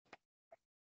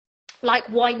like,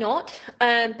 why not?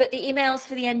 But the emails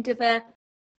for the end of a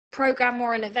program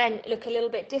or an event look a little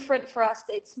bit different for us.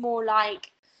 It's more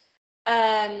like,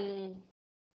 there'll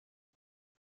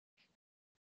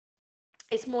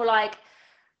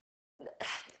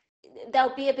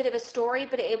be a bit of a story,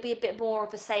 but it'll be a bit more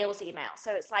of a sales email.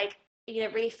 So it's like,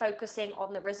 really focusing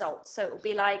on the results. So it'll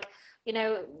be like,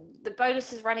 the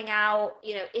bonus is running out,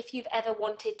 if you've ever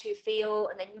wanted to feel,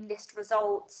 and then you list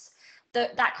results.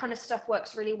 That kind of stuff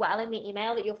works really well in the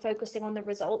email, that you're focusing on the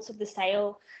results of the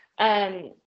sale.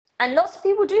 And lots of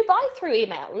people do buy through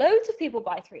email. Loads of people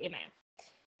buy through email,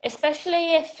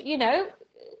 especially if,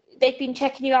 they've been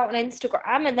checking you out on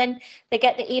Instagram and then they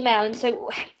get the email. And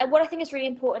so what I think is really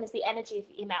important is the energy of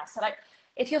the email. So like,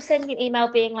 if you're sending an email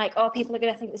being like, oh, people are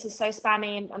going to think this is so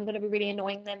spammy and I'm going to be really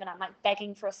annoying them and I'm like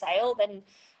begging for a sale, then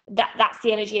that's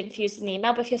the energy infused in the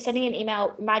email. But if you're sending an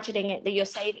email imagining it, that you're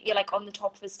like on the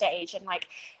top of the stage and like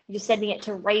you're sending it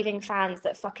to raving fans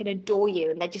that fucking adore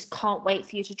you and they just can't wait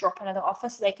for you to drop another offer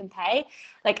so they can pay,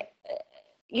 like,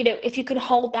 if you can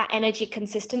hold that energy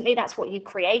consistently, that's what you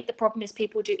create. The problem is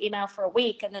people do email for a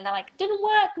week and then they're like, didn't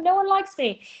work, no one likes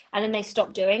me, and then they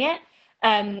stop doing it.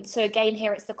 So again,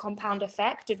 here it's the compound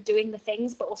effect of doing the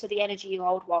things, but also the energy you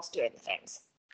hold whilst doing the things.